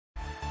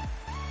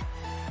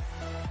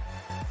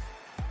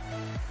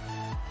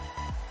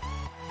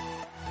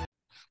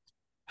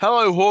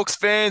Hello, Hawks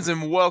fans,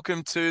 and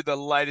welcome to the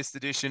latest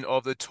edition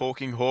of the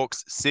Talking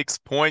Hawks 6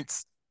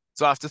 Points.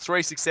 So, after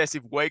three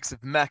successive weeks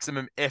of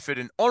maximum effort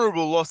and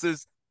honourable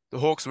losses, the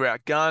Hawks were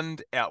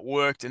outgunned,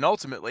 outworked, and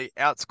ultimately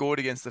outscored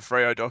against the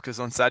Freo Dockers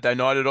on Saturday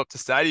night at Optus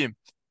Stadium.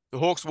 The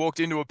Hawks walked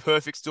into a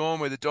perfect storm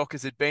where the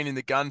Dockers had been in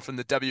the gun from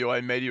the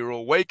WA media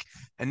all week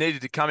and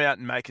needed to come out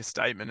and make a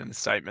statement, and the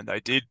statement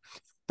they did.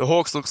 The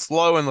Hawks looked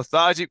slow and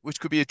lethargic, which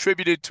could be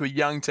attributed to a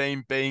young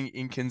team being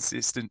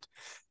inconsistent.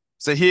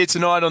 So here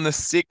tonight on the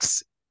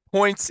 6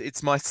 points,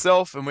 it's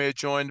myself, and we're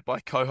joined by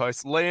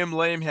co-host Liam.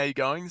 Liam, how are you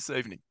going this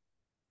evening?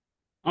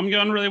 I'm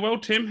going really well,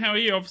 Tim. How are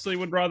you? Obviously,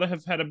 would rather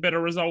have had a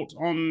better result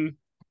on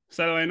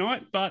Saturday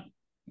night, but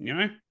you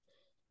know,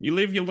 you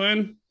live, you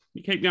learn,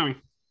 you keep going.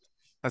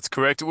 That's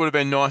correct. It would have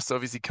been nice to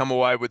obviously come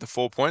away with the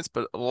 4 points,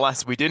 but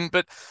alas, we didn't.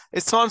 But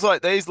it's times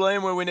like these,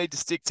 Liam, where we need to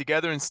stick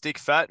together and stick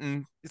fat,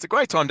 and it's a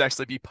great time to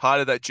actually be part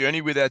of that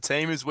journey with our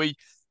team as we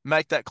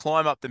make that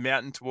climb up the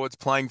mountain towards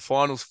playing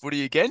finals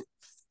footy again.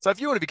 So if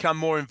you want to become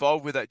more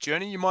involved with that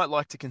journey, you might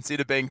like to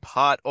consider being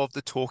part of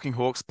the Talking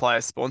Hawks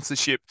player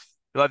sponsorship.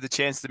 You'll have the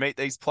chance to meet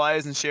these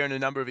players and share in a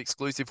number of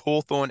exclusive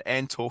Hawthorn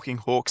and Talking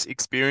Hawks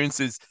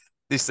experiences.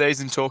 This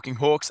season, Talking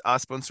Hawks are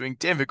sponsoring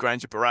Denver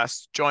Granger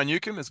Barras, John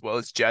Newcomb, as well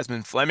as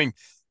Jasmine Fleming.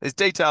 There's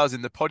details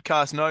in the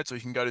podcast notes, or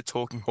you can go to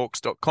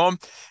talkinghawks.com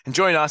and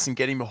join us in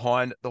getting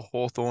behind the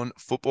Hawthorn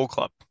Football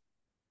Club.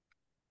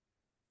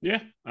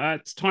 Yeah,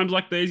 it's times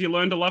like these you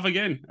learn to love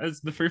again,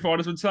 as the Foo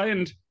Fighters would say,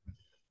 and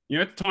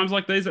it's times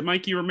like these that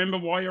make you remember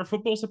why you're a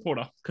football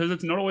supporter, because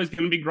it's not always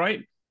going to be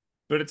great,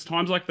 but it's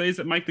times like these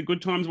that make the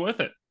good times worth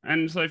it.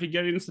 And so if you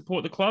get in and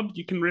support the club,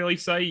 you can really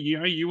say,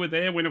 you were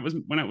there when it was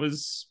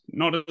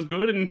not as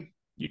good, and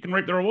you can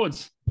reap the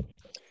rewards.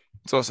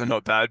 It's also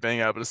not bad being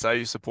able to say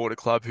you support a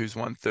club who's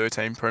won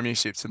 13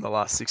 premierships in the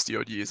last 60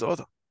 odd years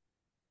either.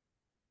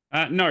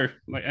 No,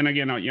 and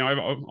again,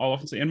 I'll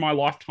often say in my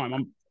lifetime,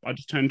 I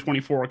just turned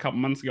 24 a couple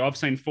months ago. I've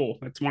seen four.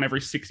 That's one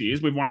every 6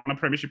 years. We've won a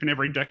premiership in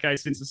every decade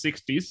since the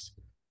 60s.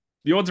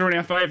 The odds are in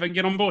our favour.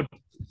 Get on board.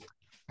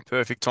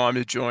 Perfect time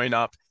to join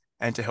up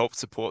and to help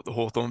support the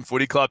Hawthorn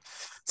Footy Club.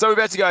 So we're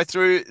about to go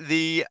through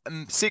the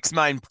six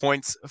main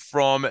points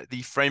from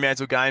the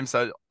Fremantle game.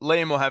 So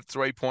Liam will have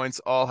 3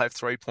 points, I'll have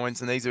 3 points,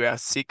 and these are our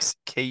 6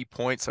 key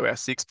points, so our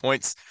 6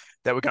 points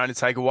that we're going to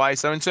take away.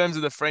 So in terms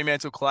of the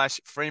Fremantle clash,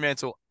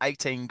 Fremantle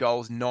 18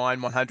 goals,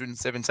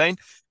 117,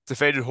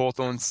 defeated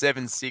Hawthorn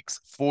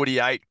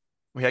 7-6-48.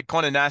 We had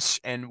Connor Nash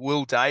and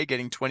Will Day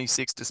getting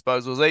 26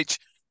 disposals each.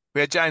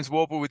 We had James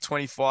Warple with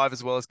 25,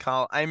 as well as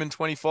Carl Amon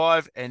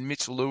 25, and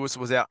Mitch Lewis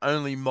was our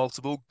only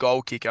multiple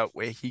goal kicker,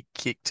 where he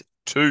kicked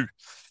 2.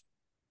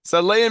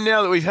 So Liam,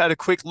 now that we've had a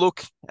quick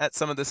look at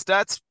some of the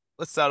stats,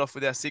 let's start off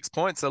with our 6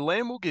 points. So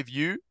Liam, will give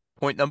you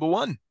point number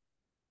 1.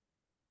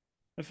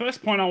 The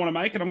first point I want to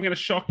make, and I'm going to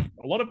shock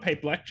a lot of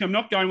people actually, I'm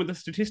not going with the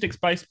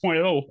statistics-based point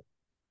at all.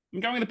 I'm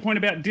going with the point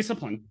about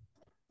discipline.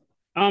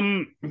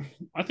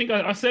 I think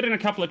I said in a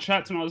couple of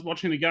chats when I was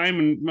watching the game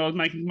and I was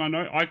making my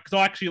note, because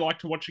I actually like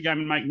to watch a game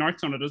and make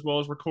notes on it as well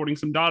as recording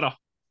some data.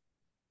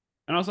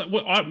 And I was like,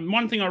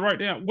 one thing I wrote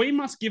down: we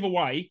must give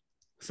away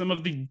some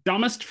of the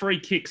dumbest free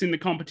kicks in the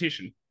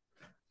competition.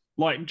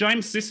 Like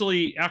James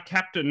Sicily, our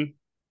captain,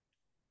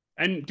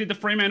 and did the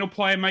Fremantle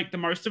player make the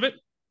most of it?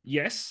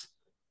 Yes.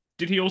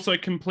 Did he also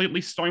completely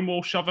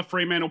stonewall shove a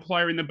Fremantle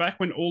player in the back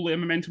when all their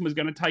momentum was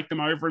going to take them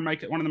over and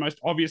make it one of the most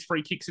obvious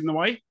free kicks in the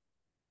way?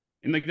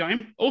 In the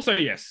game? Also,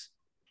 yes.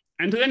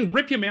 And to then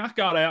rip your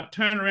mouthguard out,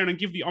 turn around and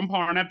give the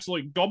umpire an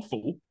absolute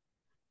gobful,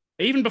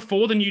 even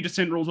before the new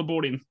descent rules were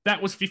brought in,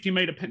 that was a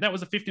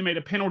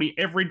 50-meter penalty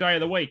every day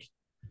of the week.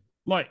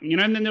 And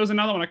then there was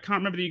another one, I can't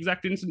remember the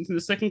exact instance in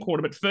the second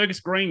quarter, but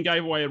Fergus Green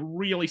gave away a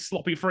really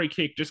sloppy free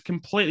kick, just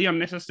completely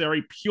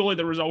unnecessary, purely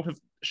the result of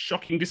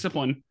shocking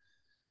discipline.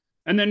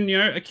 And then,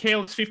 a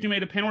careless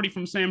 50-meter penalty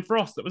from Sam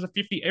Frost that was a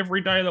 50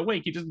 every day of the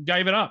week. He just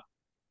gave it up.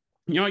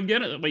 I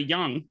get it that we're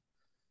young,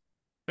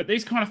 but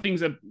these kind of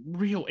things are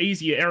real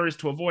easier errors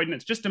to avoid. And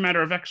it's just a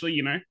matter of actually,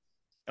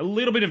 a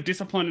little bit of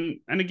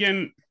discipline. And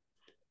again,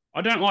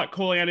 I don't like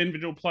calling out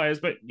individual players,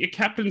 but your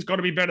captain's got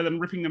to be better than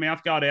ripping the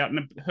mouthguard out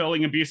and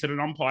hurling abuse at an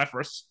umpire for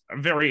a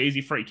very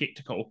easy free kick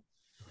to call.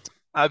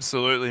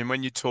 Absolutely. And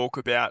when you talk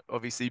about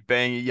obviously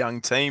being a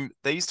young team,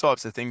 these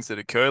types of things that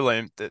occur,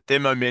 Liam, that they're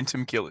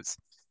momentum killers.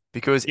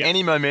 Because Yeah.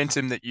 any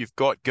momentum that you've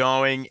got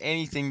going,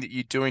 anything that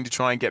you're doing to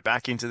try and get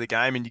back into the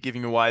game, and you're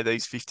giving away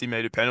these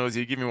 50-meter penalties,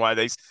 you're giving away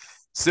these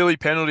silly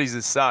penalties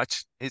as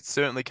such, it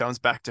certainly comes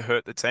back to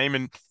hurt the team.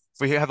 And if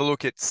we have a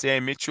look at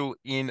Sam Mitchell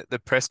in the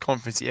press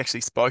conference, he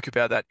actually spoke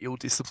about that ill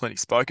discipline. He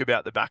spoke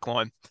about the back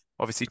line,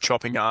 obviously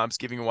chopping arms,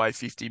 giving away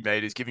 50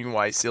 meters, giving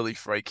away silly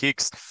free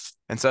kicks.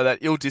 And so that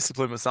ill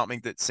discipline was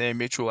something that Sam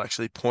Mitchell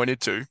actually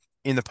pointed to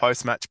in the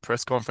post-match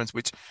press conference,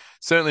 which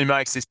certainly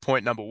makes this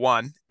point number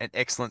 1 an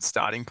excellent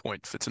starting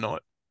point for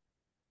tonight.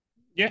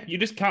 Yeah, you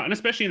just can't, and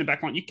especially in the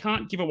back line, you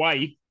can't give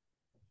away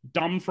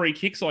dumb free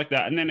kicks like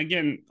that. And then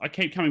again, I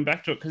keep coming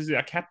back to it because he's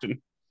our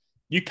captain.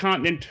 You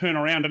can't then turn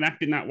around and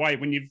act in that way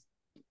when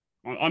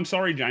I'm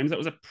sorry, James, that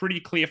was a pretty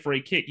clear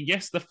free kick.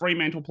 Yes, the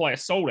Fremantle player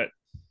sold it,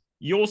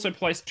 You also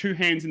placed two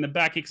hands in the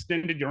back,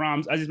 extended your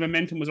arms as his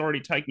momentum was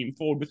already taking him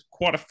forward with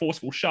quite a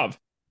forceful shove.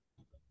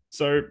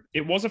 So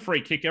it was a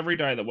free kick every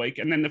day of the week.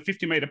 And then the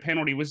 50-metre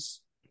penalty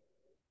was,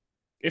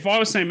 if I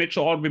was Sam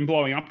Mitchell, I'd have been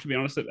blowing up, to be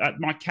honest,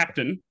 at my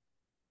captain,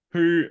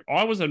 who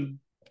I was a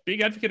big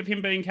advocate of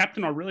him being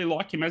captain. I really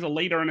like him as a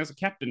leader and as a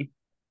captain.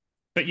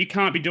 But you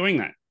can't be doing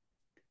that.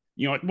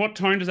 You know, what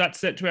tone does that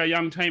set to our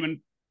young team? And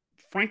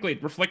frankly,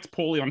 it reflects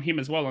poorly on him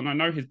as well. And I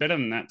know he's better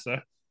than that.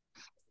 So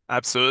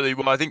Absolutely.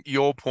 Well, I think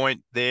your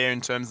point there in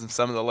terms of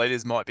some of the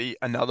leaders might be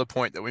another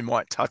point that we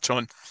might touch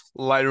on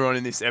later on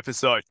in this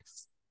episode.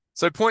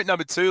 So point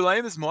number 2,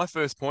 Liam, is my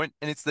first point,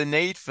 and it's the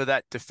need for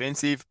that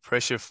defensive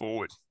pressure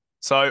forward.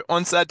 So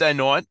on Saturday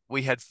night,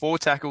 we had 4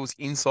 tackles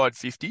inside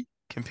 50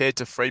 compared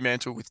to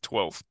Fremantle with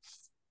 12.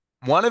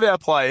 One of our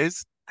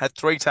players had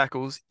 3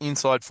 tackles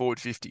inside forward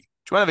 50. Do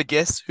you want to have a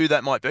guess who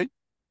that might be?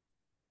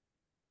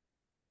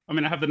 I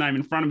mean, I have the name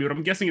in front of me, but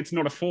I'm guessing it's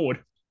not a forward.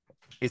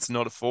 It's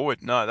not a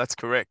forward. No, that's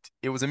correct.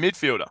 It was a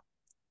midfielder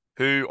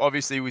who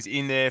obviously was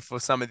in there for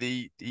some of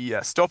the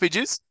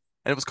stoppages,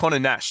 and it was Connor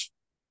Nash.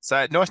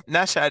 So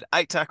Nash had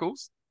 8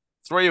 tackles,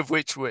 3 of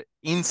which were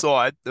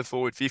inside the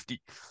forward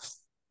 50.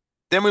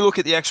 Then we look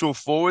at the actual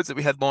forwards that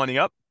we had lining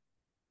up.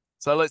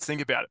 So let's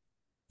think about it.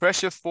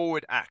 Pressure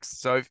forward acts.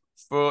 So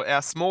for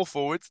our small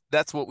forwards,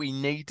 that's what we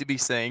need to be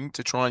seeing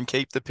to try and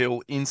keep the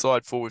pill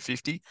inside forward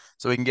 50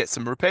 so we can get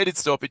some repeated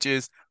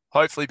stoppages,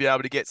 hopefully be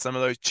able to get some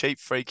of those cheap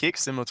free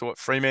kicks similar to what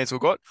Fremantle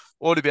got,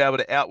 or to be able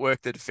to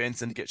outwork the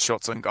defence and to get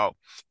shots on goal.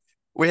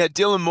 We had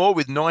Dylan Moore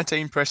with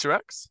 19 pressure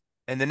acts,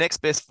 and the next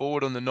best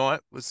forward on the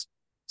night was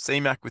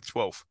CMAC with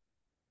 12.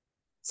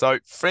 So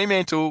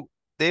Fremantle,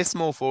 their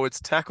small forwards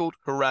tackled,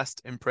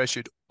 harassed, and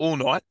pressured all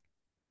night.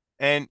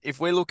 And if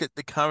we look at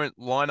the current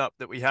lineup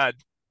that we had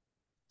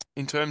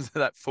in terms of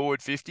that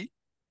forward 50,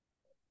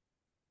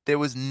 there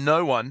was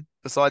no one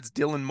besides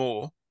Dylan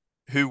Moore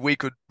who we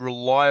could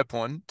rely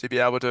upon to be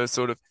able to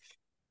sort of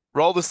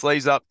roll the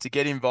sleeves up to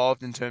get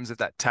involved in terms of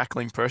that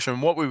tackling pressure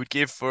and what we would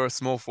give for a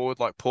small forward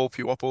like Paul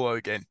Puopolo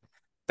again.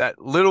 That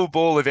little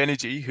ball of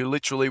energy who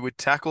literally would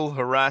tackle,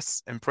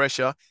 harass, and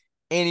pressure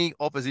any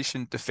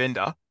opposition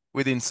defender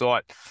within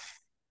sight.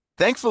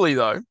 Thankfully,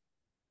 though,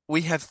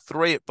 we have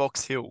 3 at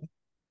Box Hill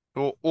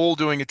who are all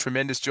doing a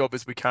tremendous job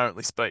as we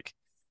currently speak.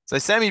 So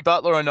Sammy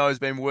Butler, I know, has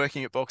been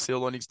working at Box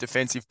Hill on his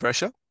defensive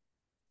pressure.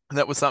 And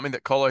that was something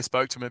that Colo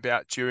spoke to him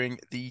about during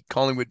the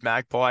Collingwood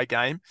Magpie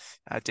game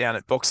down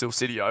at Box Hill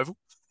City Oval.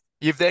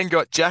 You've then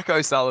got Jack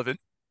O'Sullivan,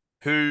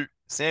 who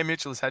Sam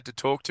Mitchell has had to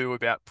talk to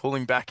about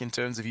pulling back in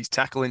terms of his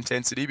tackle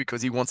intensity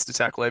because he wants to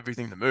tackle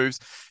everything that moves.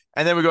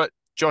 And then we've got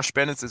Josh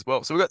Bennett as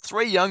well. So we've got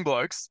 3 young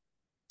blokes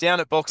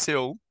down at Box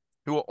Hill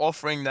who are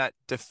offering that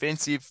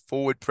defensive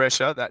forward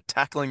pressure, that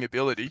tackling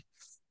ability.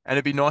 And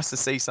it'd be nice to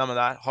see some of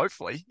that,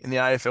 hopefully, in the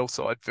AFL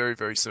side very,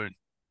 very soon.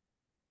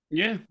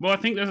 Yeah, well, I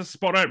think there's a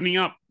spot opening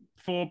up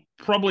for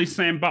probably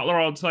Sam Butler,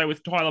 I'd say,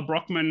 with Tyler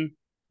Brockman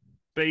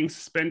being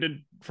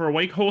suspended for a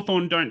week.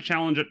 Hawthorn, don't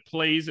challenge it,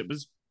 please. It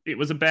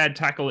was a bad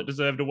tackle. It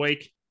deserved a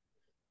week.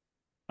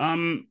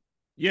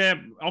 Yeah,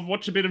 I've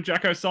watched a bit of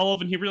Jack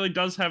O'Sullivan. He really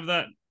does have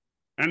that,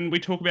 and we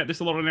talk about this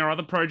a lot on our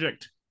other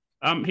project.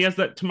 He has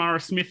that Tamara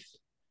Smith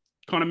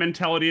kind of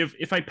mentality of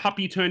if a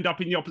puppy turned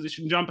up in the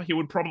opposition jumper, he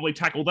would probably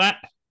tackle that.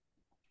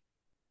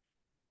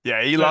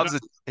 Yeah,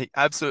 he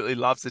absolutely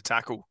loves the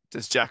tackle,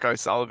 does Jack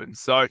O'Sullivan.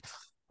 So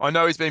I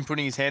know he's been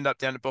putting his hand up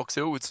down at Box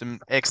Hill with some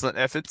excellent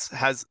efforts,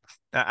 as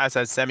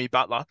has Sammy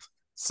Butler.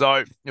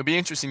 So it'll be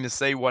interesting to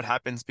see what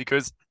happens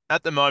because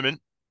at the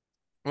moment,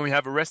 when we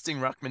have a resting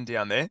ruckman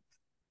down there,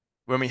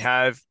 when we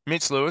have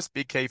Mitch Lewis,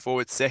 big key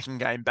forward, second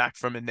game back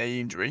from a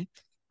knee injury,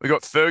 we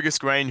got Fergus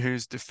Green,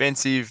 whose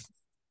defensive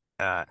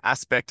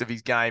aspect of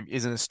his game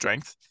isn't a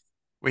strength.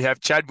 We have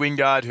Chad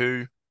Wingard,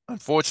 who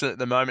unfortunately at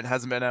the moment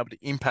hasn't been able to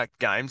impact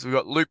games. We've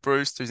got Luke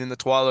Bruce, who's in the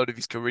twilight of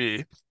his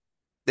career.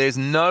 There's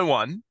no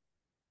one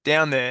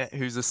down there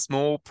who's a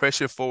small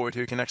pressure forward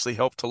who can actually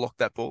help to lock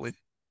that ball in.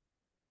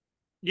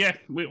 Yeah,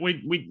 we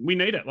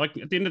need it. Like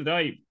at the end of the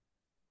day,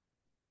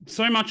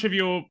 so much of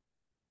your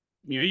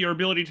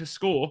ability to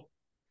score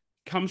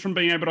comes from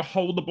being able to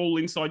hold the ball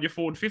inside your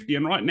forward 50.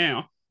 And right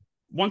now,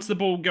 once the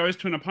ball goes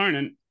to an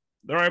opponent,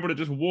 they're able to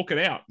just walk it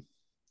out.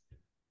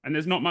 And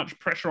there's not much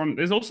pressure on.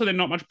 There's also then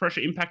not much pressure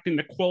impacting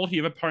the quality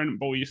of opponent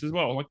ball use as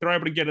well. Like they're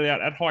able to get it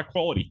out at high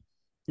quality.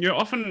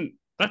 Often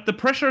that the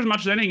pressure as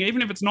much as anything,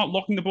 even if it's not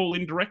locking the ball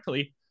in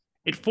directly,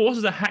 it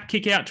forces a hat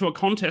kick out to a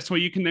contest where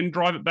you can then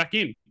drive it back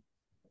in.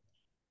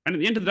 And at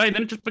the end of the day,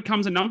 then it just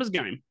becomes a numbers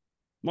game.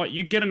 Like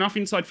you get enough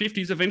inside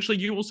 50s, eventually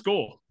you will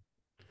score.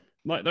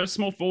 Like those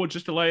small forwards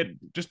just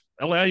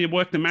allow you to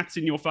work the maths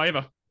in your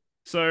favor.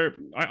 So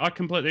I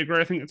completely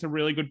agree. I think that's a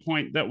really good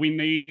point that we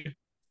need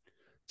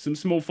some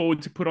small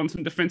forward to put on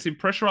some defensive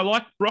pressure. I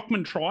like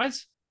Brockman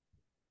tries.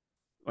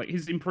 Like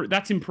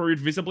that's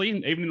improved visibly,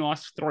 even in the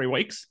last 3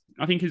 weeks.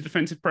 I think his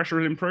defensive pressure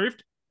has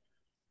improved.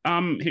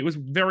 He was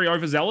very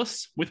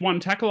overzealous with one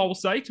tackle, I will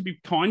say, to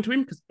be kind to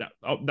him, because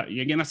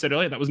again, I said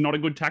earlier, that was not a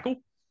good tackle.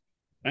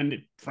 And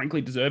it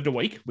frankly deserved a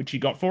week, which he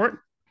got for it.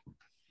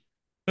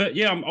 But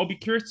yeah, I'll be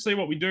curious to see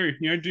what we do.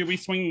 Do we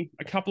swing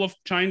a couple of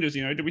changes?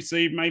 Do we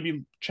see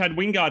maybe Chad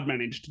Wingard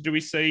managed? Do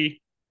we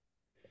see?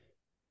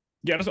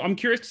 Yeah, I'm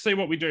curious to see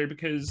what we do,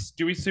 because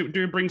do we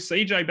bring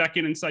CJ back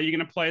in and say you're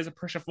going to play as a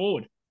pressure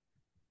forward?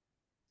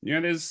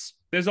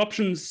 There's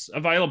options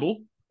available.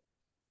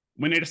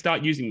 We need to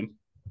start using them.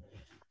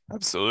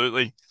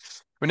 Absolutely.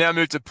 We now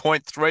move to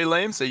point 3,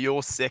 Liam. So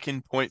your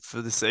second point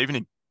for this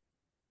evening.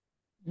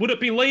 Would it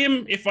be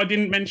Liam if I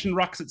didn't mention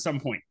Rucks at some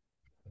point?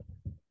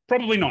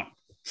 Probably not.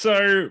 So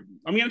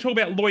I'm going to talk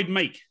about Lloyd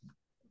Meek.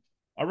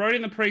 I wrote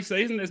in the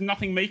preseason, there's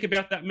nothing meek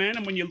about that man,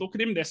 and when you look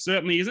at him, there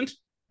certainly isn't.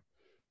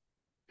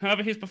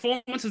 However, his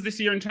performances this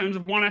year in terms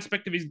of one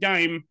aspect of his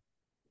game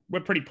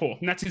were pretty poor,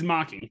 and that's his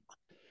marking.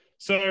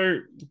 So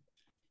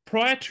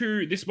prior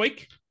to this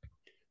week,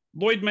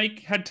 Lloyd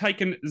Meek had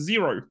taken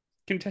 0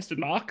 contested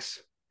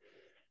marks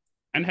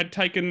and had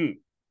taken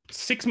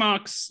 6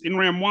 marks in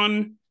round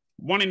 1,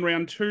 1 in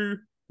round 2,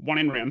 1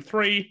 in round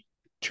 3,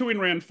 2 in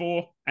round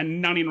 4,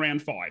 and none in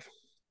round 5.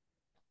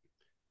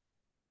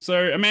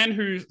 So a man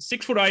who's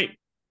 6'8"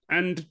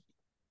 and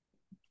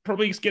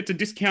probably gets a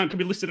discount to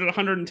be listed at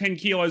 110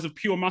 kilos of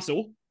pure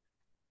muscle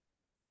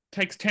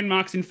takes 10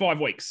 marks in 5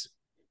 weeks,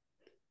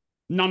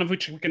 none of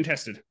which were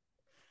contested.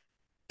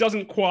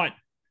 Doesn't quite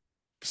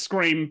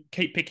scream,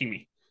 keep picking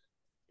me.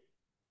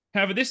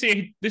 However,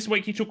 this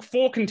week he took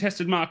 4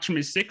 contested marks from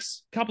his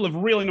 6, a couple of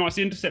really nice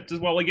intercepts as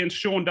well against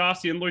Sean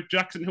Darcy and Luke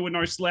Jackson, who were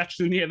no slouch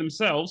in the air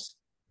themselves.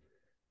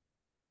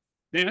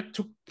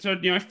 Took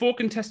 4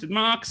 contested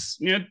marks.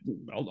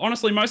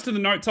 Honestly, most of the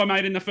notes I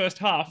made in the first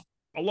half,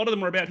 a lot of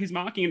them were about his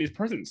marking and his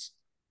presence.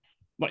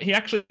 Like, he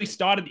actually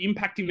started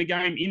impacting the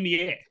game in the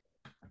air,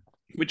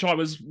 which I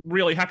was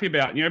really happy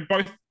about.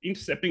 Both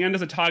intercepting and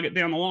as a target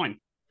down the line.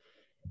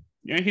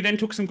 He then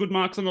took some good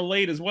marks on the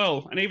lead as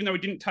well. And even though he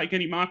didn't take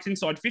any marks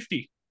inside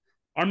 50,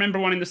 I remember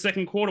one in the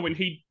second quarter when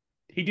he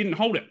didn't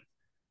hold it.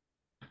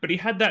 But he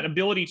had that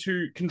ability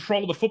to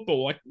control the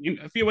football. Like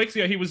a few weeks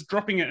ago, he was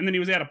dropping it and then he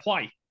was out of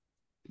play.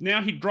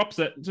 Now he drops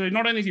it. So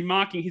not only is he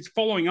marking, he's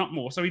following up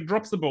more. So he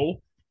drops the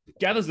ball,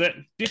 gathers it,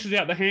 dishes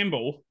out the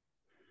handball,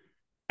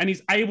 and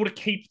he's able to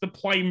keep the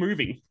play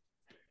moving.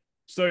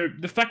 So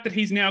the fact that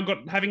he's now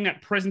having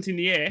that presence in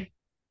the air,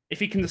 if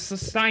he can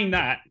sustain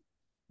that,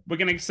 we're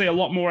going to see a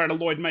lot more out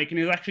of Lloyd Meek, and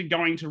he's actually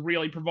going to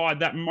really provide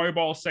that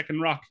mobile second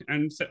ruck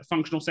and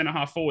functional centre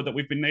half forward that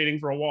we've been needing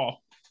for a while.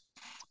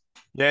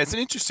 Yeah, it's an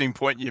interesting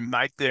point you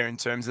make there in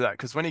terms of that,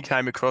 because when he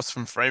came across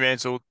from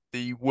Fremantle,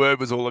 the word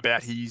was all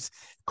about his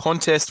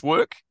contest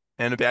work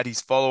and about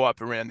his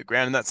follow-up around the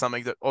ground, and that's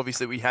something that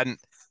obviously we hadn't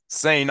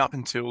seen up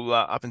until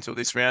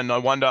this round. And I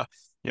wonder,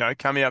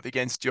 coming up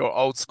against your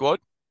old squad,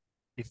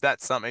 if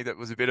that's something that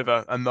was a bit of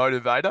a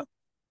motivator,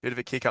 bit of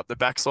a kick up the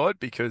backside,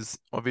 because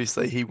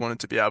obviously he wanted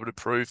to be able to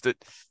prove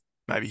that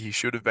maybe he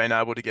should have been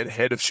able to get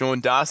ahead of Sean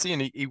Darcy,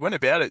 and he went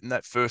about it in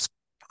that first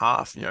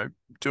half,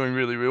 doing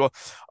really, really well.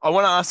 I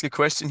want to ask a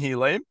question here,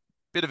 Liam.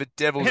 Bit of a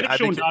devil's advocate.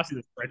 Sean Darcy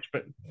the stretch,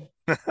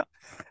 but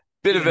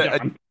bit of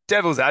a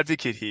devil's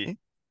advocate here.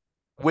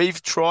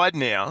 We've tried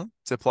now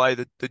to play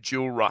the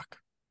dual ruck,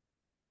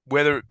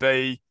 whether it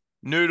be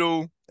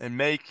Noodle and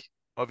Meek.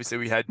 Obviously,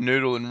 we had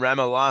Noodle and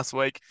Rammer last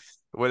week,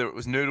 whether it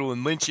was Noodle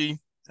and Lynchy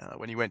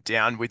when he went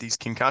down with his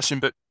concussion.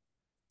 But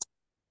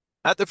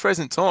at the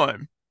present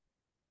time,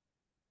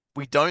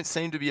 we don't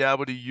seem to be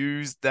able to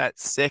use that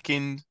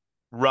second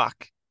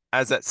ruck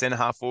as that centre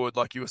half forward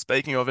like you were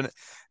speaking of. And it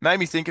made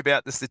me think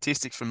about the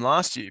statistics from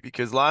last year,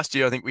 because last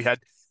year I think we had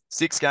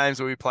 6 games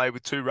where we played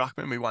with 2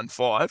 ruckmen. We won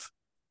 5.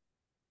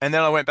 And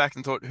then I went back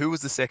and thought, who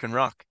was the second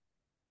ruck?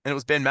 And it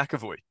was Ben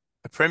McAvoy,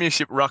 a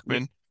premiership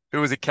ruckman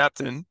who was a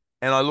captain.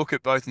 And I look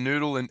at both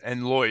Noodle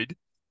and Lloyd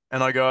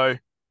and I go,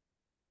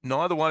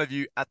 neither one of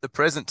you at the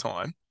present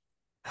time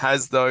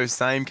has those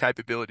same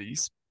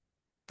capabilities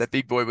that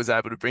Big Boy was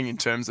able to bring in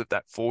terms of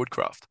that forward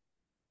craft.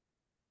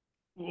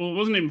 Well, it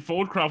wasn't even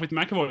forward craft with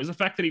McAvoy. It was the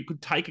fact that he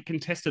could take a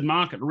contested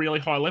mark at really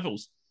high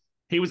levels.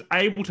 He was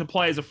able to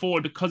play as a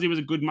forward because he was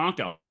a good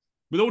marker.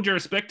 With all due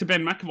respect to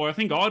Ben McAvoy, I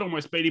think I'd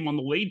almost beat him on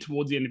the lead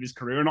towards the end of his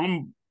career,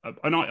 and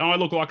I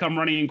look like I'm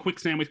running in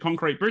quicksand with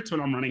concrete boots when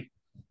I'm running.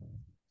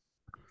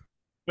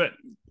 But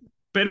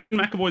Ben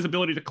McAvoy's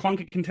ability to clunk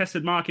a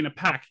contested mark in a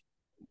pack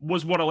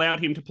was what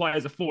allowed him to play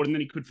as a forward, and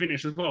then he could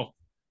finish as well.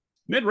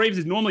 Ned Reeves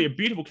is normally a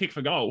beautiful kick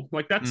for goal.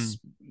 Like that's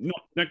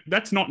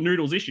not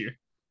Noodle's issue.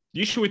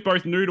 The issue with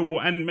both Noodle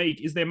and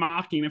Meek is their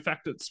marking. In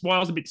fact, it's why I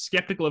was a bit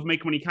skeptical of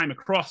Meek when he came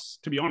across,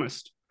 to be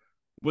honest,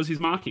 was his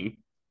marking.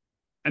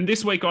 And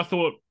this week I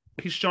thought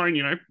he's shown,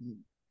 and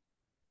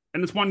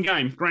it's one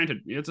game,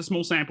 granted, it's a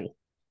small sample.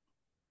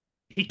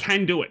 He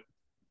can do it.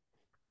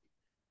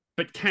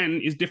 But can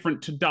is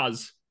different to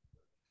does.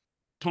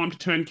 Time to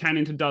turn can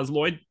into does.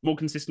 Lloyd, more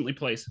consistently,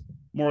 please.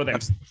 More of them.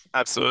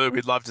 Absolutely.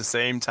 We'd love to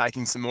see him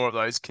taking some more of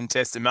those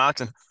contested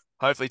marks and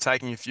hopefully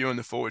taking a few in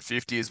the forward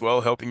 50 as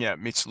well, helping out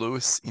Mitch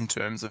Lewis in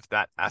terms of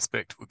that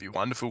aspect would be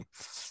wonderful.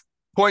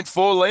 Point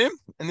 4, Liam,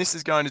 and this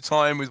is going to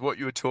tie in with what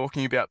you were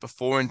talking about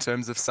before in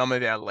terms of some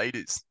of our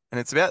leaders, and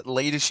it's about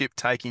leadership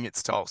taking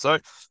its toll. So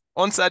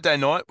On Saturday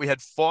night, we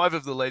had 5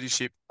 of the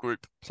leadership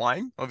group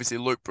playing. Obviously,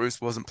 Luke Bruce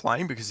wasn't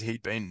playing because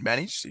he'd been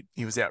managed.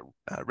 He was out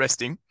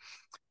resting.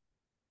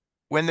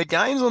 When the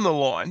game's on the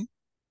line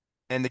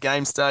and the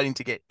game's starting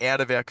to get out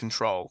of our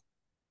control,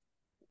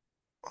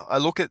 I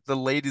look at the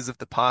leaders of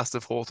the past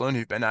of Hawthorn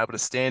who've been able to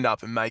stand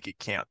up and make it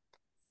count.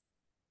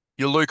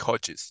 Your Luke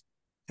Hodges,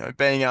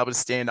 being able to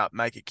stand up,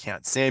 make it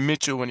count. Sam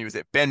Mitchell when he was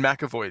there. Ben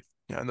McAvoy,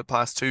 in the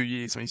past 2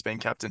 years when he's been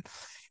captain.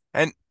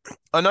 And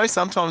I know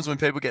sometimes when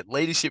people get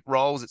leadership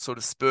roles, it sort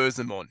of spurs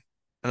them on.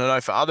 And I know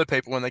for other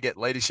people, when they get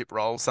leadership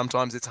roles,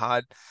 sometimes it's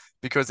hard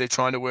because they're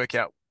trying to work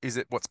out, is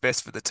it what's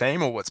best for the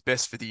team or what's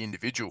best for the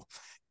individual?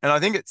 And I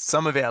think it's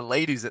some of our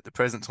leaders at the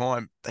present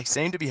time, they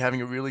seem to be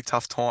having a really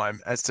tough time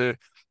as to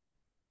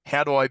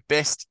how do I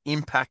best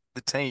impact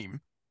the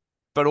team,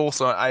 but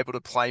also able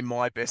to play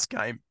my best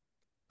game.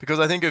 Because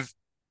I think of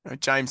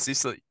James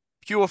Sicily,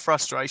 pure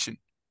frustration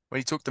when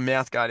he took the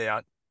mouthguard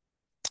out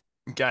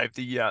and gave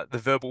the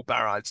verbal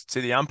barrage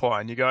to the umpire.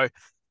 And you go,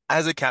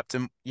 as a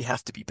captain, you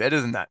have to be better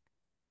than that.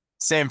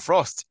 Sam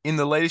Frost in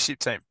the leadership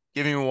team,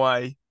 giving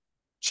away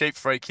cheap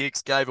free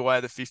kicks, gave away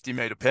the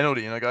 50-metre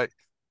penalty. And I go,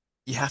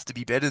 you have to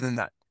be better than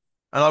that.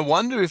 And I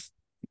wonder if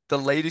the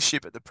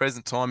leadership at the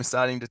present time is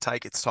starting to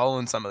take its toll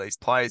on some of these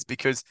players,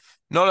 because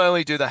not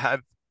only do they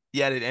have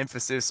the added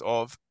emphasis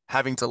of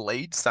having to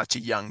lead such a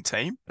young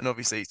team, and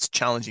obviously it's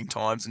challenging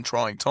times and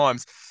trying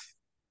times,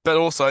 but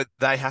also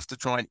they have to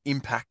try and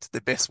impact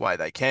the best way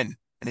they can.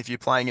 And if you're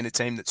playing in a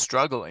team that's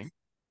struggling,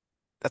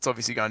 that's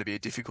obviously going to be a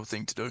difficult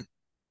thing to do.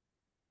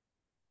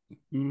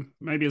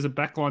 Maybe as a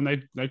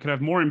backline, they could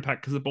have more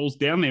impact because the ball's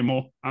down there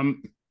more.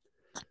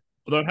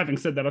 Although having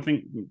said that, I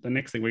think the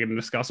next thing we're going to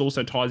discuss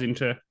also ties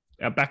into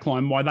our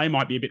backline, why they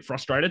might be a bit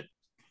frustrated.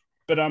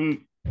 But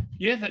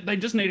yeah, they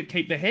just need to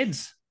keep their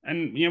heads.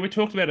 And we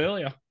talked about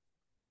earlier,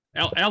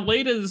 our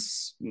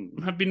leaders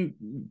have been,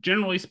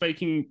 generally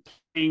speaking,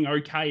 playing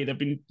okay. They've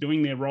been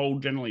doing their role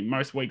generally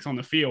most weeks on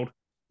the field.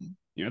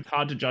 It's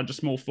hard to judge a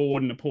small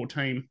forward and a poor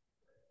team.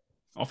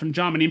 Often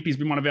Jarman Impey's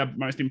been one of our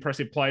most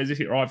impressive players this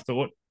year, I've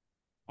thought.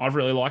 I've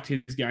really liked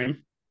his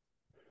game.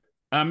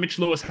 Mitch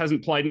Lewis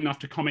hasn't played enough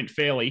to comment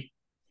fairly.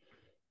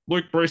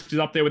 Luke Bruce is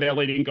up there with our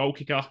leading goal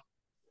kicker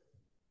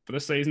for the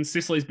season.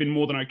 Sicily's been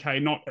more than okay,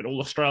 not at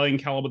all Australian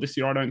caliber this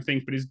year, I don't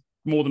think, but he's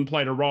more than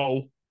played a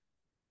role.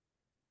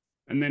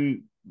 And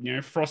then,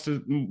 Frost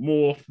is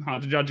more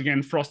hard to judge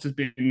again. Frost has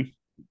been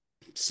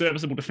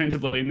serviceable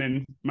defensively and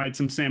then made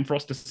some Sam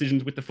Frost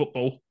decisions with the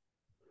football.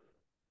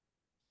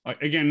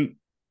 Again,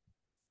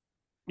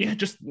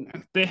 just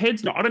their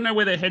heads, I don't know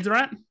where their heads are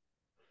at.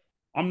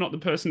 I'm not the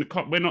person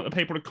we're not the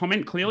people to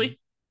comment clearly,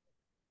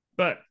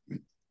 but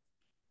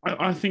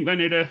I think they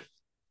need to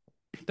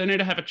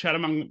have a chat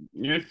among,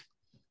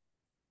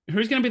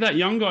 who's going to be that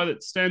young guy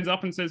that stands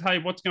up and says, hey,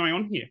 what's going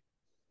on here?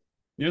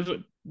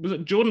 Was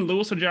it Jordan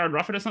Lewis or Jared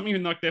Rufford or something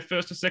in their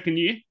first or second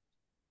year?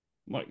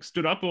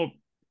 Stood up, or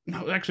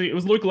no, actually it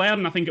was Luke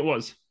Loudon, I think it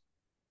was.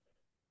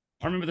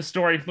 I remember the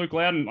story. Luke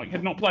Loudon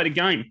had not played a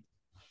game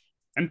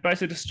and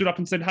basically just stood up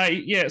and said,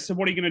 hey, yeah, so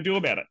what are you going to do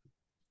about it?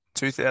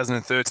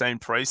 2013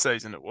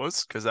 preseason it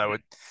was, because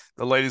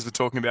the leaders were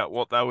talking about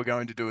what they were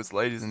going to do as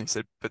leaders, and he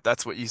said, but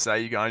that's what you say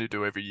you're going to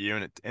do every year,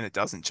 and it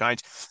doesn't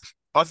change.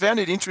 I found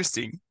it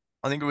interesting.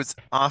 I think it was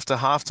after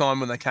halftime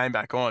when they came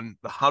back on,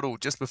 the huddle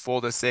just before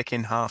the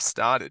second half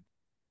started,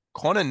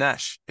 Connor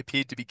Nash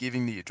appeared to be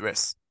giving the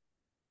address.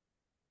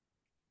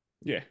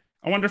 Yeah.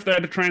 I wonder if they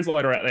had a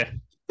translator out there.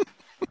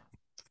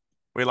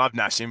 We love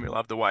Nash and we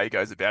love the way he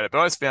goes about it.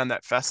 But I just found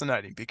that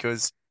fascinating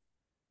because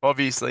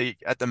obviously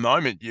at the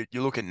moment you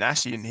look at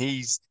Nashy and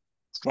he's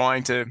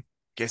trying to,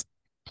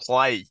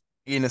 play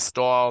in a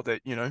style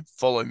that,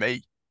 follow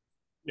me.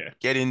 Yeah.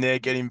 Get in there,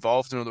 get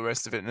involved and all the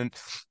rest of it. And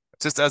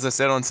just as I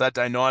said on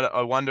Saturday night,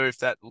 I wonder if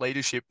that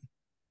leadership,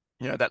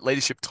 that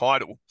leadership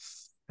title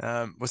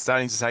was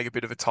starting to take a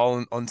bit of a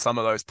toll on some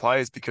of those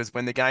players, because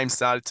when the game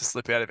started to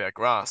slip out of our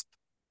grasp,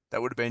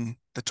 that would have been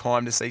the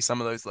time to see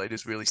some of those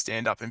leaders really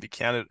stand up and be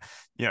counted.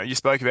 You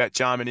spoke about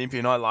Jarman Impey,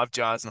 and I love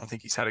Jars, and I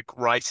think he's had a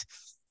great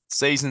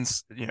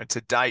seasons,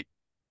 to date,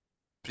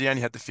 but he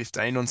only had the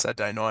 15 on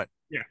Saturday night.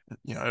 Yeah.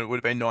 It would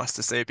have been nice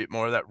to see a bit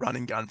more of that run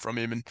and gun from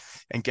him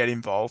and get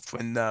involved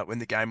when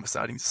the game was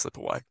starting to slip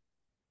away.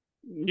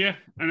 Yeah,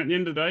 and at the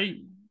end of the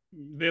day,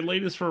 they're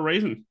leaders for a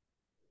reason.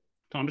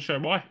 Time to show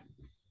why.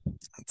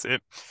 That's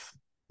it.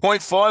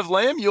 Point 5,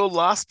 Liam, your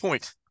last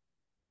point.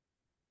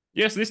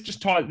 Yes, this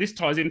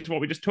ties into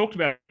what we just talked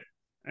about,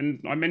 and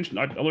I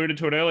alluded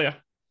to it earlier.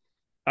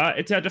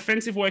 It's our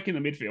defensive work in the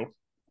midfield.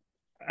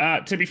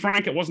 To be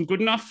frank, it wasn't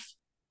good enough.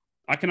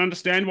 I can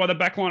understand why the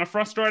backline are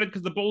frustrated,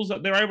 because the Bulls,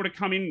 they're able to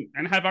come in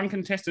and have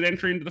uncontested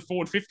entry into the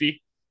forward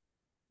 50.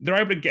 They're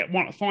able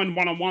to find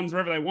one-on-ones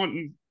wherever they want.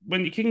 And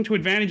when you're kicking to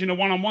advantage in a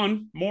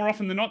one-on-one, more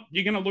often than not,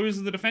 you're going to lose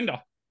as the defender.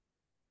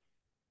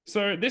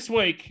 So this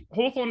week,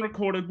 Hawthorn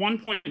recorded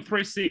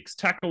 1.36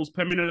 tackles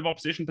per minute of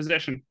opposition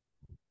possession.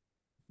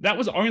 That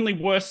was only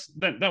worse.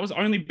 That was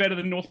only better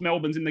than North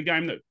Melbourne's in the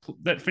game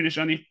that finished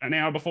only an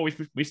hour before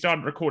we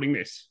started recording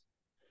this.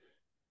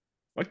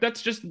 Like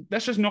that's just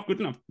not good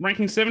enough.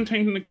 Ranking 17th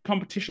in the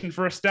competition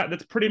for a stat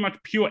that's pretty much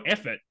pure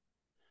effort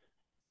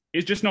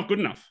is just not good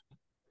enough.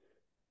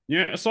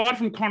 Aside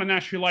from Connor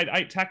Nash, who laid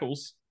 8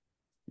 tackles,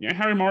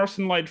 Harry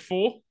Morrison laid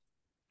 4.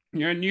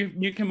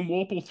 Newcomb and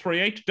Warple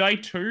 3 each. Day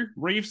 2,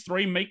 Reeves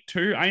 3, Meek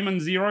 2, Amon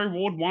 0,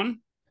 Ward 1.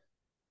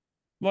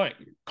 Like,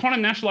 Connor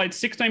Nash laid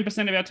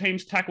 16% of our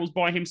team's tackles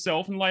by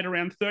himself and laid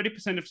around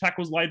 30% of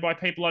tackles laid by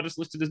people I just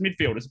listed as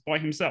midfielders by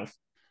himself.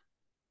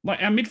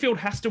 Like, our midfield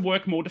has to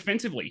work more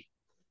defensively,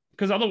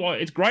 because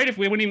otherwise it's great if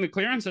we're winning the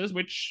clearances,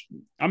 which,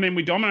 I mean,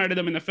 we dominated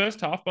them in the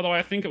first half. By the way,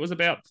 I think it was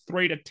about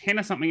 3-10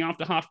 or something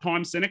after half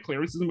time centre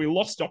clearances, and we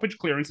lost stoppage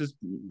clearances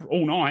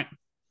all night.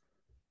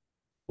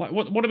 Like,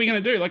 what are we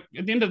going to do? Like,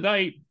 at the end of the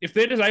day, if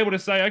they're just able to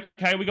say,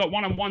 okay, we got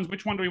one-on-ones,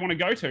 which one do we want to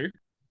go to?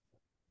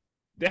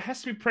 There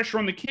has to be pressure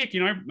on the kick,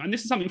 and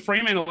this is something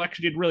Fremantle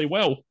actually did really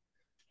well.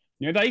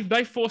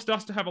 They forced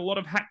us to have a lot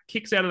of hack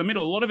kicks out of the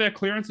middle. A lot of our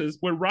clearances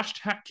were rushed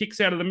hack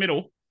kicks out of the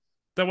middle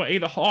that were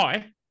either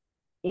high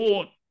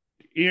or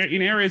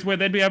in areas where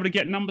they'd be able to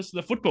get numbers to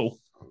the football.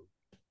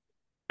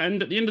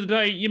 And at the end of the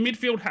day, your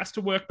midfield has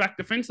to work back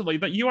defensively.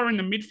 That you are in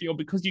the midfield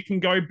because you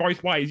can go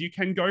both ways. You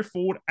can go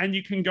forward and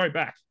you can go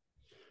back.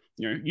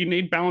 You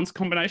need balanced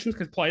combinations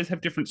because players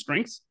have different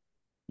strengths.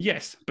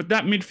 Yes, but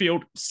that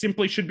midfield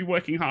simply should be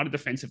working harder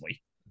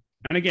defensively.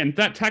 And again,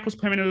 that tackles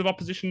per minute of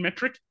opposition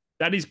metric,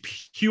 that is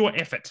pure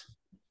effort.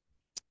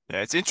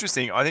 Yeah, it's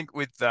interesting. I think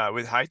with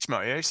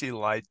HMO, he actually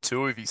laid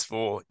 2 of his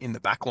 4 in the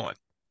back line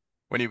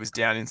when he was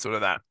down in sort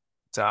of that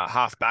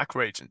half back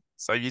region.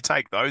 So you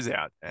take those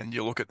out and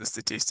you look at the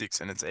statistics,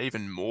 and it's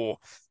even more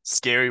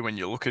scary when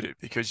you look at it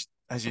because,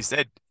 as you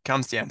said, it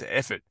comes down to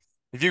effort.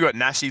 If you've got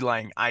Nashi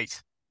laying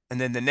 8, and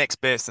then the next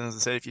best, and as I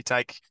said, if you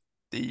take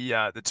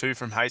the 2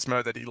 from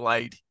HMO that he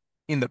laid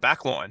in the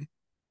back line,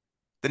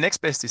 the next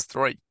best is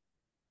 3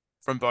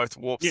 from both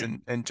Warps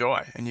and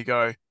Jai. And you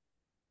go,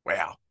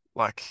 wow,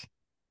 like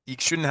you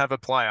shouldn't have a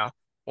player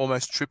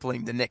almost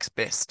tripling the next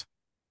best.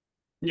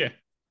 Yeah.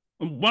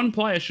 One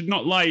player should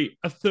not lay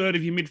a third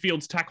of your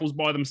midfield's tackles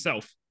by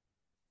themselves.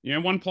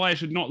 One player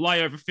should not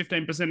lay over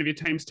 15% of your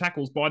team's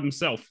tackles by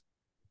themselves.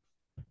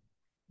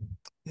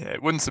 Yeah,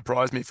 it wouldn't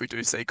surprise me if we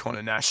do see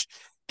Connor Nash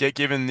get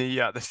given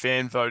the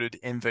fan voted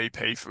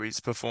MVP for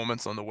his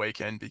performance on the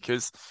weekend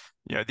because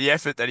the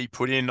effort that he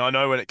put in. I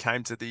know when it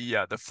came to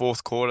the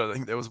fourth quarter, I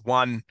think there was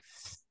one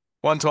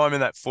time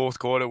in that fourth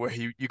quarter where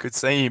you could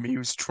see him. He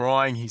was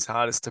trying his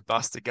hardest to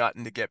bust a gut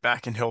and to get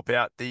back and help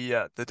out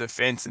the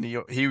defense, and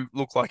he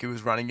looked like he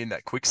was running in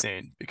that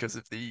quicksand because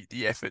of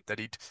the effort that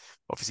he'd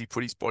obviously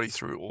put his body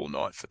through all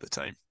night for the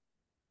team.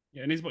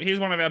 Yeah, and he's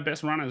one of our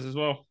best runners as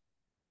well.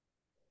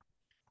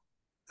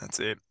 That's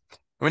it.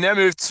 We now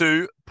move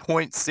to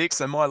point 6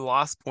 and my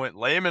last point,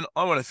 Liam, and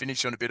I want to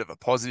finish on a bit of a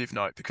positive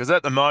note because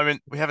at the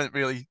moment we haven't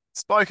really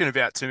spoken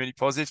about too many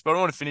positives, but I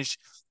want to finish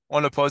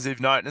on a positive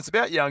note, and it's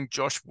about young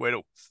Josh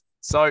Weddle.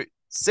 So,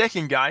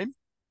 second game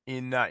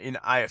in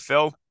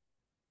AFL,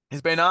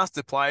 he's been asked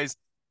to play as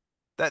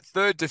that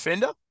third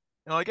defender,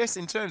 and I guess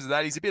in terms of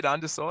that, he's a bit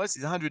undersized.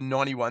 He's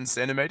 191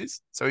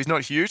 centimetres, so he's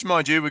not huge.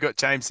 Mind you, we've got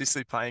James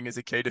Sicily playing as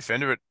a key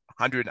defender at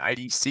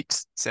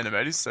 186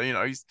 centimetres, so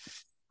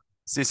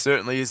this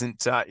certainly isn't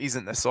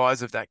the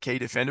size of that key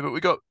defender, but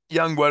we've got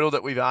young Weddle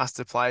that we've asked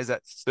to play as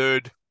that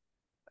third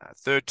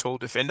tall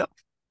defender,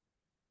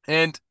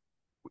 and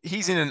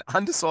he's in an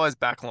undersized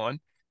backline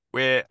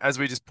where, as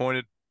we just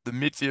pointed, the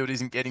midfield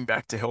isn't getting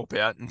back to help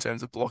out in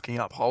terms of blocking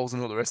up holes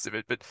and all the rest of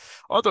it. But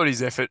I thought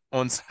his effort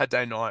on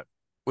Saturday night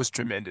was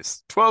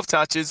tremendous. 12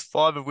 touches,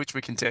 5 of which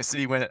were contested.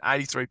 He went at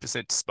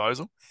 83%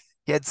 disposal.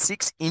 He had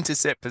 6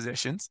 intercept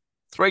possessions,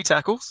 3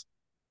 tackles.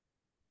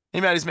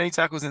 He made as many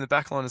tackles in the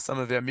backline as some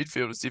of our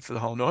midfielders did for the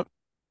whole night.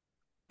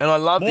 And I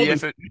love the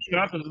effort.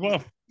 As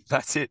well.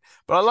 That's it.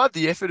 But I love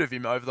the effort of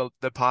him over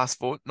the past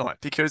fortnight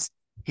because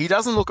he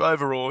doesn't look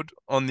overawed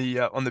on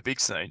the big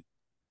scene.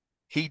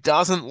 He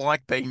doesn't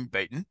like being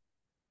beaten.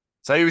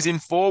 So he was in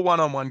 4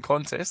 one-on-one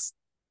contests.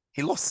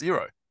 He lost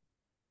 0.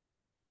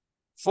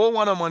 4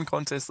 one-on-one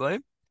contests,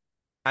 Liam.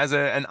 As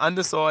an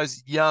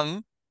undersized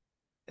young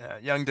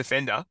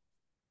defender,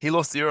 he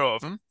lost 0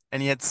 of them,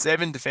 and he had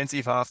 7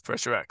 defensive half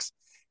pressure acts.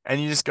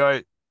 And you just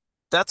go,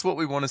 that's what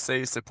we want to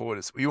see as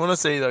supporters. We want to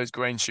see those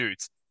green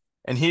shoots.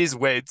 And here's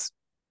Weds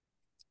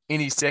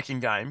in his second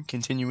game,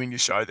 continuing to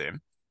show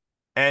them.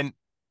 And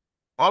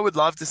I would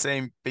love to see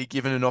him be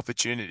given an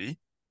opportunity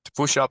to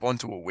push up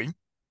onto a wing,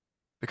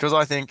 because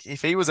I think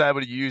if he was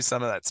able to use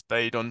some of that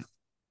speed on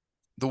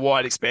the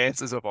wide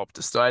expanses of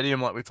Optus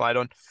Stadium, like we played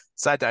on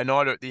Saturday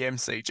night at the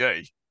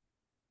MCG,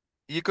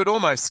 you could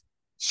almost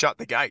shut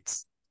the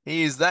gates.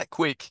 He is that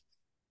quick,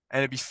 and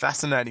it'd be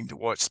fascinating to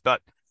watch.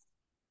 But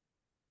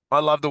I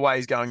love the way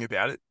he's going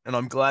about it, and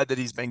I'm glad that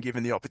he's been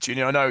given the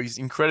opportunity. I know he's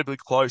incredibly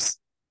close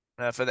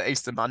for the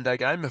Easter Monday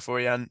game before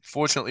he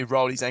unfortunately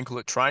rolled his ankle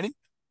at training.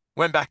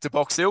 Went back to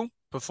Box Hill,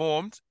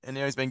 performed, and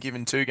now he's been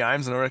given 2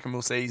 games, and I reckon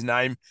we'll see his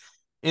name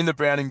in the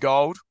brown and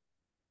gold,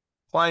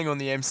 playing on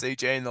the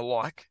MCG and the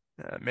like,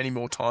 many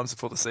more times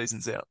before the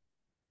season's out.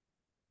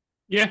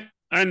 Yeah,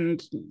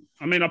 And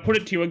I mean, I put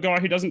it to you, a guy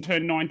who doesn't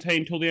turn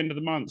 19 till the end of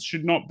the month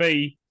should not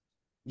be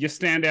your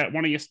standout,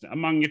 one of your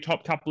among your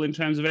top couple in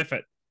terms of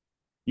effort.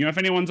 You know, if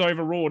anyone's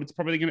overawed,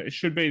 it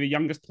should be the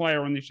youngest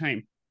player on the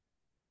team.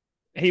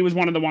 He was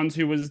one of the ones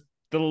who was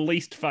the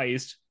least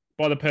phased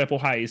by the purple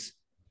haze.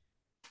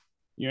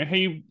 You know,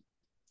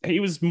 he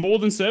was more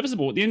than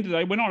serviceable. At the end of the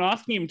day, we're not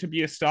asking him to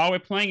be a star. We're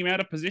playing him out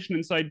of position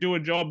and say, do a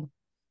job,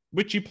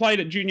 which you played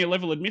at junior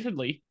level,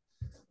 admittedly.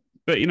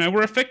 But, you know,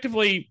 we're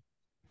effectively,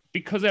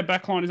 because our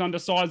backline is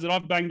undersized that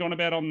I've banged on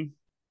about on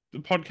the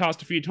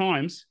podcast a few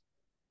times,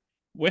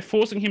 we're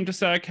forcing him to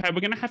say, okay,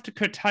 we're going to have to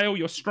curtail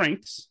your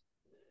strengths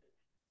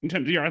in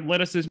terms of your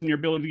athleticism and your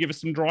ability to give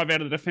us some drive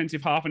out of the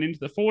defensive half and into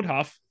the forward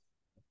half,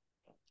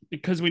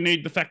 because we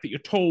need the fact that you're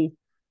tall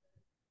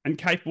and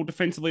capable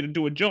defensively to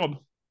do a job.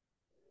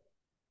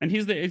 And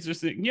he's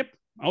just thinking, yep,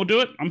 I'll do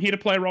it. I'm here to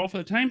play a role for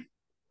the team.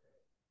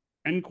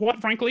 And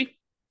quite frankly,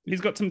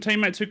 he's got some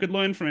teammates who could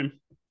learn from him.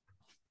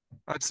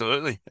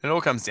 Absolutely. It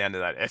all comes down to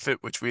that effort,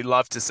 which we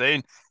love to see.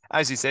 And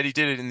as you said, he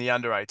did it in the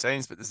under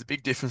 18s, but there's a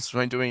big difference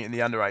between doing it in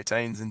the under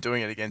 18s and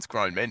doing it against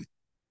grown men.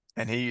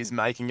 And he is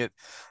making it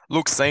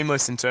look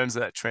seamless in terms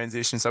of that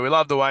transition. So we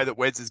love the way that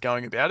Weds is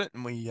going about it,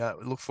 and we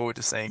look forward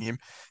to seeing him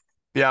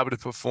be able to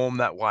perform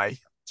that way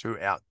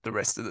throughout the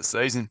rest of the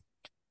season.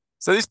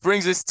 So this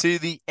brings us to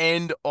the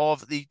end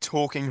of the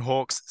Talking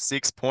Hawks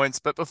 6 points.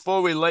 But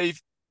before we leave,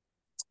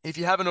 if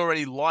you haven't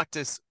already liked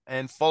us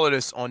and followed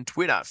us on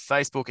Twitter,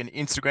 Facebook, and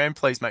Instagram,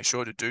 please make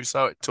sure to do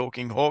so at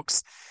Talking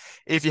Hawks.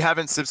 If you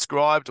haven't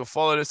subscribed or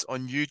followed us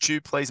on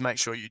YouTube, please make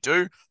sure you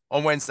do.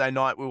 On Wednesday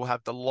night, we will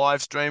have the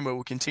live stream where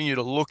we'll continue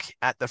to look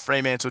at the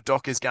Fremantle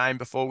Dockers game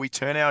before we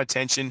turn our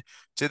attention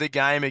to the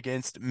game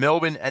against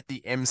Melbourne at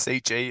the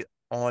MCG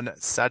on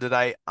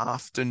Saturday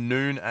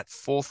afternoon at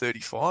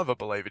 4:35, I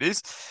believe it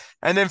is.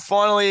 And then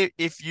finally,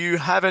 if you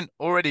haven't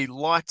already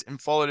liked and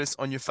followed us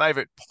on your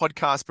favorite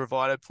podcast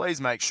provider,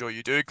 please make sure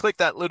you do. Click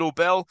that little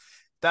bell.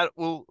 That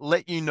will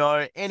let you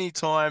know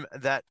anytime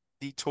that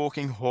the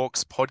Talking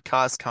Hawks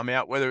podcast come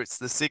out, whether it's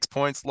the 6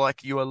 points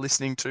like you are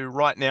listening to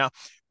right now,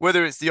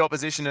 whether it's the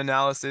opposition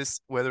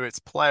analysis, whether it's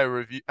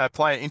player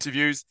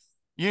interviews,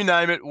 you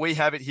name it, we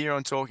have it here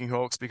on Talking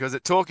Hawks, because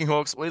at Talking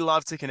Hawks, we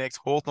love to connect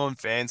Hawthorn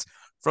fans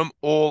from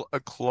all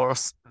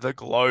across the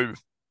globe.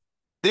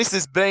 This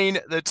has been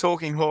the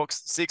Talking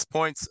Hawks 6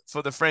 points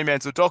for the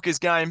Fremantle Dockers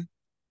game.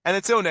 And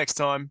until next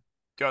time,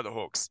 go the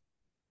Hawks.